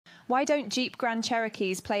Why don't Jeep Grand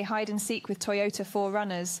Cherokees play hide and seek with Toyota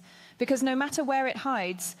 4Runners? Because no matter where it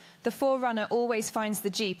hides, the 4Runner always finds the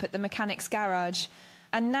Jeep at the mechanic's garage.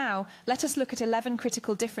 And now, let us look at 11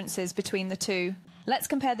 critical differences between the two. Let's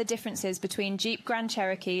compare the differences between Jeep Grand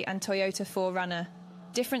Cherokee and Toyota 4Runner.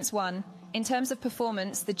 Difference 1. In terms of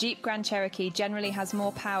performance, the Jeep Grand Cherokee generally has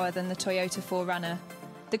more power than the Toyota 4Runner.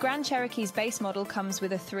 The Grand Cherokee's base model comes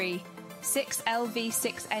with a 3.6L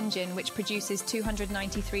V6 engine which produces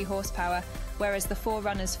 293 horsepower, whereas the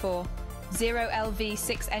 4Runner's 4.0L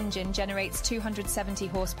V6 engine generates 270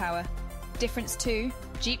 horsepower. Difference 2.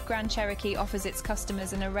 Jeep Grand Cherokee offers its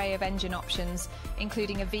customers an array of engine options,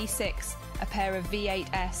 including a V6, a pair of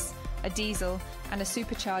V8s, a diesel, and a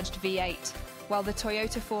supercharged V8, while the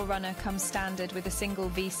Toyota 4Runner comes standard with a single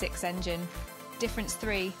V6 engine. Difference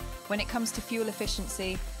 3. When it comes to fuel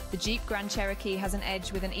efficiency, the Jeep Grand Cherokee has an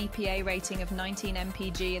edge with an EPA rating of 19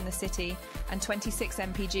 mpg in the city and 26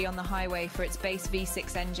 mpg on the highway for its base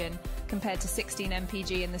V6 engine, compared to 16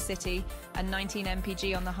 mpg in the city and 19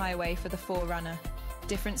 mpg on the highway for the 4Runner.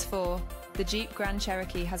 Difference 4. The Jeep Grand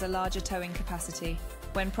Cherokee has a larger towing capacity.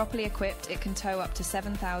 When properly equipped, it can tow up to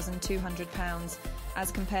 7,200 pounds,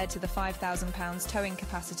 as compared to the 5,000 pounds towing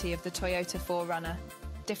capacity of the Toyota 4Runner.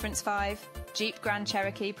 Difference 5. Jeep Grand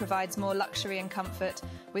Cherokee provides more luxury and comfort,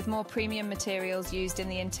 with more premium materials used in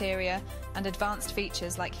the interior and advanced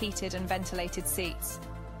features like heated and ventilated seats.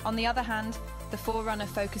 On the other hand, the 4Runner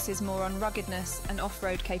focuses more on ruggedness and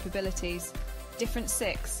off-road capabilities. Difference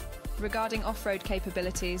 6. Regarding off-road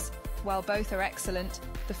capabilities, while both are excellent,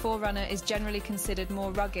 the 4Runner is generally considered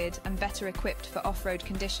more rugged and better equipped for off-road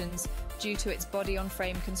conditions due to its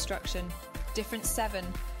body-on-frame construction. Difference 7.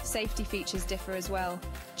 Safety features differ as well.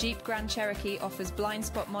 Jeep Grand Cherokee offers blind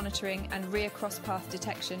spot monitoring and rear cross-path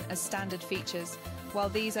detection as standard features, while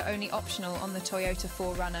these are only optional on the Toyota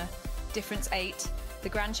 4Runner. Difference 8. The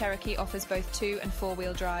Grand Cherokee offers both 2- and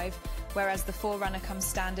 4-wheel drive, whereas the 4Runner comes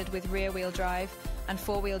standard with rear-wheel drive, and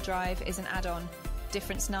 4-wheel drive is an add-on.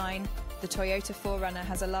 Difference 9. The Toyota 4Runner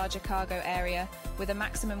has a larger cargo area, with a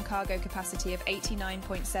maximum cargo capacity of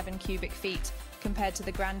 89.7 cubic feet, compared to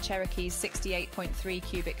the Grand Cherokee's 68.3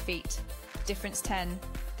 cubic feet. Difference 10.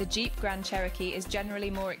 The Jeep Grand Cherokee is generally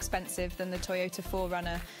more expensive than the Toyota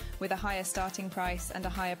 4Runner, with a higher starting price and a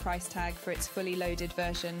higher price tag for its fully loaded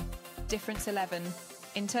version. Difference 11.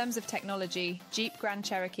 In terms of technology, Jeep Grand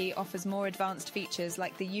Cherokee offers more advanced features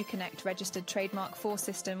like the Uconnect registered trademark 4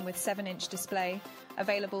 system with 7-inch display,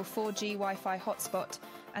 available 4G Wi-Fi hotspot,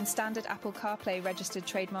 and standard Apple CarPlay registered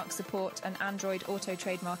trademark support and Android Auto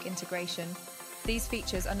trademark integration. These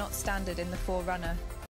features are not standard in the 4Runner.